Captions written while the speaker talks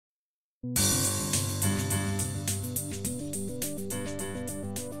Many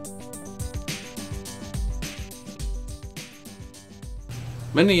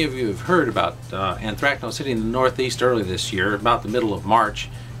of you have heard about anthracnose hitting the Northeast early this year, about the middle of March,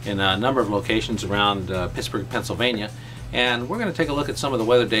 in a number of locations around Pittsburgh, Pennsylvania. And we're going to take a look at some of the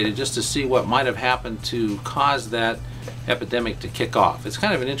weather data just to see what might have happened to cause that epidemic to kick off. It's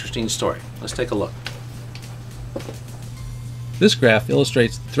kind of an interesting story. Let's take a look. This graph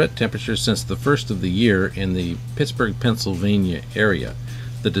illustrates the threat temperature since the first of the year in the Pittsburgh, Pennsylvania area.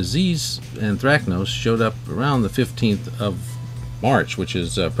 The disease anthracnose showed up around the 15th of March, which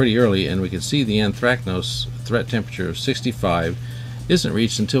is pretty early, and we can see the anthracnose threat temperature of 65 isn't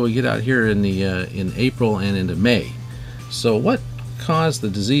reached until we get out here in April and into May. So what caused the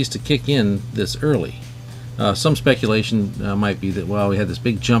disease to kick in this early? Some speculation might be that, well, we had this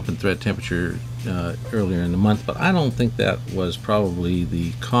big jump in threat temperature earlier in the month, but I don't think that was probably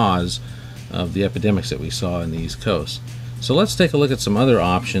the cause of the epidemics that we saw in the East Coast. So let's take a look at some other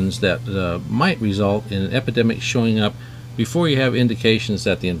options that might result in an epidemic showing up before you have indications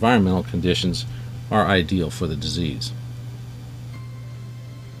that the environmental conditions are ideal for the disease.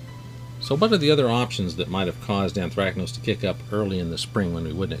 So what are the other options that might have caused anthracnose to kick up early in the spring when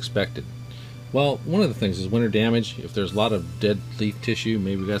we wouldn't expect it? Well, one of the things is winter damage. If there's a lot of dead leaf tissue,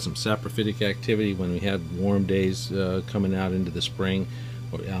 maybe we got some saprophytic activity when we had warm days coming out into the spring,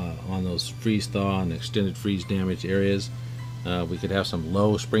 or on those freeze-thaw and extended freeze damage areas. We could have some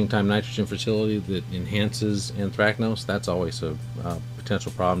low springtime nitrogen facility that enhances anthracnose. That's always a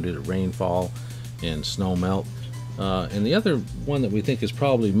potential problem due to rainfall and snow melt. And the other one that we think is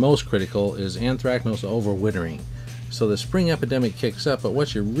probably most critical is anthracnose overwintering. So the spring epidemic kicks up, but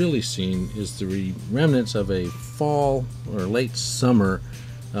what you're really seeing is the remnants of a fall or late summer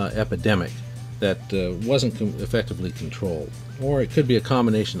epidemic that wasn't effectively controlled. Or it could be a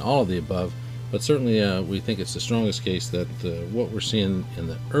combination of all of the above. But certainly we think it's the strongest case that what we're seeing in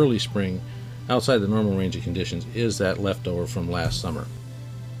the early spring outside the normal range of conditions is that leftover from last summer.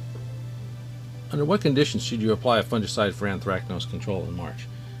 Under what conditions should you apply a fungicide for anthracnose control in March?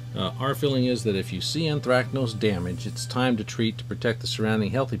 Our feeling is that if you see anthracnose damage, it's time to treat to protect the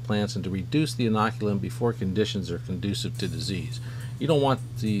surrounding healthy plants and to reduce the inoculum before conditions are conducive to disease. You don't want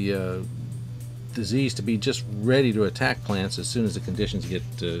the disease to be just ready to attack plants as soon as the conditions get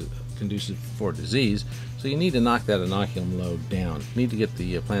conducive for disease, so you need to knock that inoculum load down. You need to get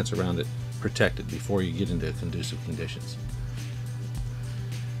the plants around it protected before you get into conducive conditions.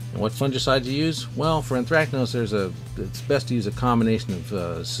 And what fungicide to use? Well, for anthracnose, it's best to use a combination of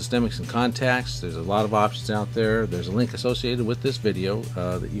systemics and contacts. There's a lot of options out there. There's a link associated with this video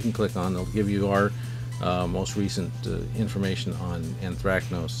that you can click on. It'll give you our most recent information on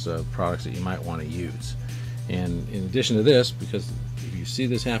anthracnose products that you might want to use. And in addition to this, because if you see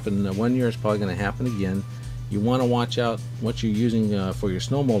this happen in 1 year, it's probably going to happen again, you want to watch out what you're using for your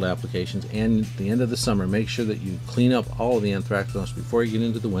snow mold applications, and at the end of the summer, make sure that you clean up all of the anthracnose before you get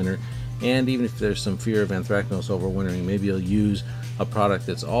into the winter. And even if there's some fear of anthracnose overwintering, maybe you'll use a product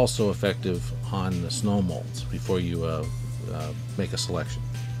that's also effective on the snow molds before you make a selection.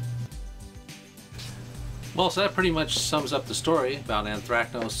 Well, so that pretty much sums up the story about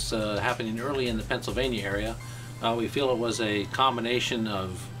anthracnose happening early in the Pennsylvania area. We feel it was a combination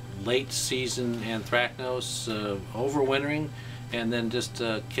of late season anthracnose overwintering and then just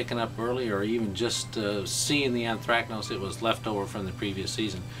kicking up early, or even just seeing the anthracnose that was left over from the previous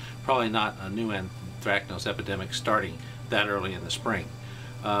season. Probably not a new anthracnose epidemic starting that early in the spring.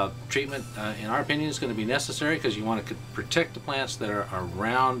 Treatment, in our opinion, is going to be necessary because you want to protect the plants that are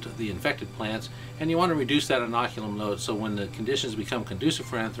around the infected plants, and you want to reduce that inoculum load so when the conditions become conducive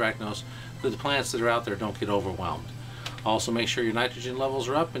for anthracnose, the plants that are out there don't get overwhelmed. Also, make sure your nitrogen levels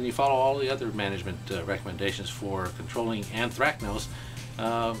are up and you follow all the other management recommendations for controlling anthracnose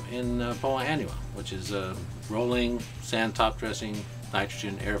in Poa annua, which is rolling, sand top dressing,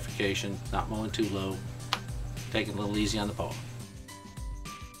 nitrogen, aerification, not mowing too low, taking a little easy on the Poa.